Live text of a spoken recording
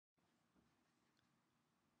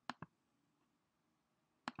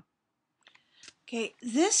Okay,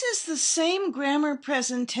 this is the same grammar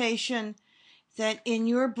presentation that in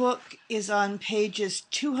your book is on pages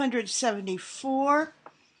 274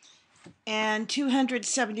 and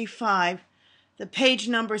 275. The page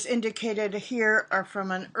numbers indicated here are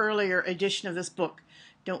from an earlier edition of this book.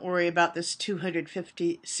 Don't worry about this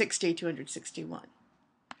 261.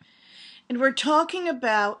 And we're talking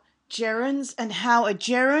about gerunds and how a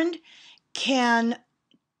gerund can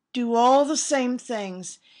do all the same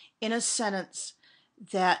things in a sentence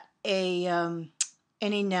that any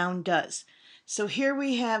noun does. So here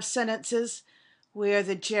we have sentences where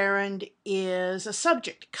the gerund is a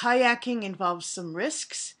subject. Kayaking involves some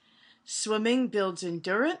risks. Swimming builds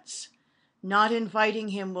endurance. Not inviting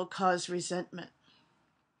him will cause resentment.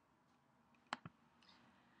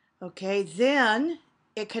 Okay, then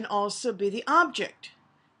it can also be the object.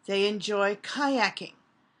 They enjoy kayaking.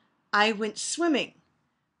 I went swimming.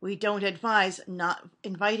 We don't advise not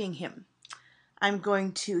inviting him. I'm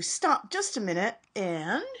going to stop just a minute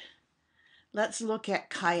and let's look at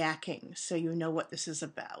kayaking so you know what this is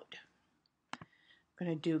about. I'm going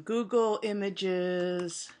to do Google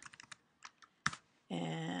Images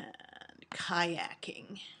and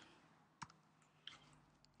kayaking.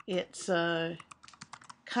 It's a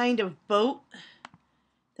kind of boat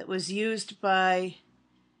that was used by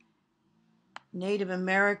Native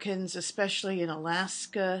Americans, especially in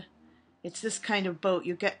Alaska. It's this kind of boat.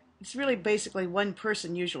 It's really basically one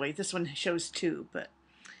person usually. This one shows two, but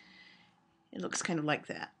it looks kind of like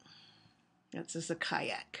that. That's just a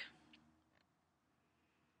kayak.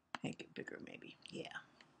 Make it bigger maybe. Yeah.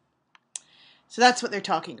 So that's what they're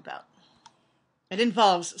talking about. It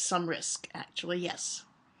involves some risk, actually, yes.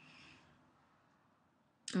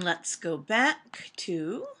 Let's go back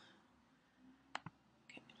to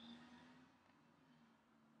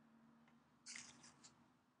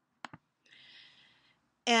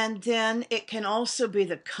and then it can also be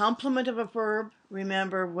the complement of a verb.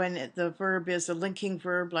 Remember, when the verb is a linking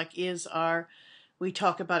verb like is, are, we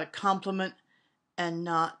talk about a complement and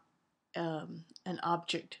not an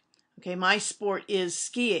object. Okay, my sport is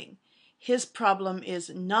skiing. His problem is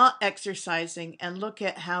not exercising, and look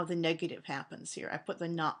at how the negative happens here. I put the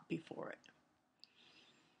not before it.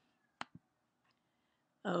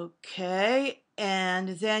 Okay,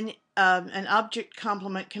 and then an object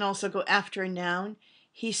complement can also go after a noun.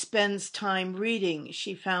 He spends time reading.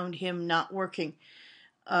 She found him not working.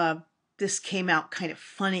 This came out kind of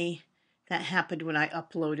funny. That happened when I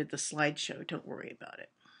uploaded the slideshow. Don't worry about it.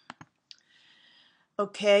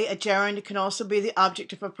 Okay, a gerund can also be the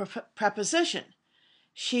object of a preposition.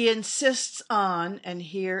 She insists on, and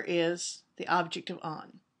here is the object of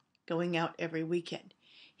on, going out every weekend.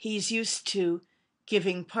 He's used to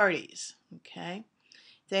giving parties. Okay,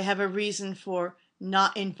 they have a reason for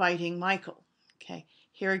not inviting Michael. Okay,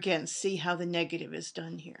 here again, see how the negative is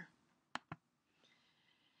done here.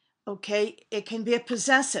 Okay, it can be a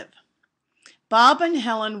possessive. Bob and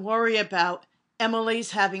Helen worry about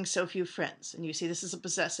Emily's having so few friends. And you see this is a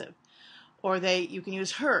possessive. Or you can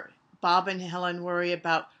use her. Bob and Helen worry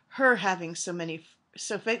about her having so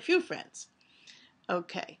few friends.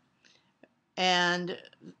 Okay.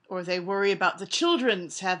 Or they worry about the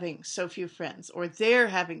children's having so few friends, or they're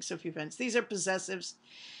having so few friends. These are possessives.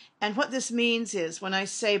 And what this means is when I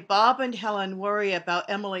say Bob and Helen worry about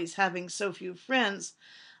Emily's having so few friends,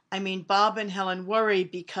 I mean Bob and Helen worry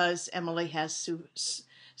because Emily has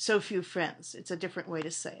so few friends. It's a different way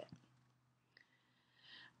to say it.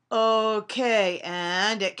 Okay,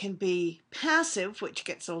 and it can be passive, which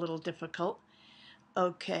gets a little difficult.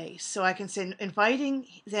 Okay, so I can say inviting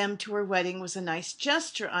them to her wedding was a nice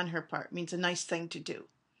gesture on her part, means a nice thing to do.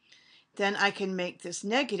 Then I can make this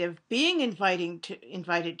negative, being invited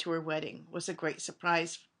to her wedding was a great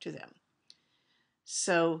surprise to them.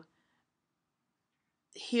 So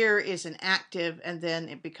here is an active, and then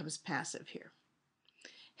it becomes passive here.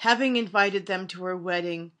 Having invited them to her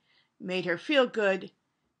wedding made her feel good,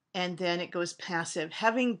 and then it goes passive.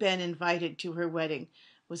 Having been invited to her wedding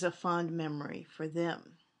was a fond memory for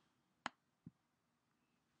them.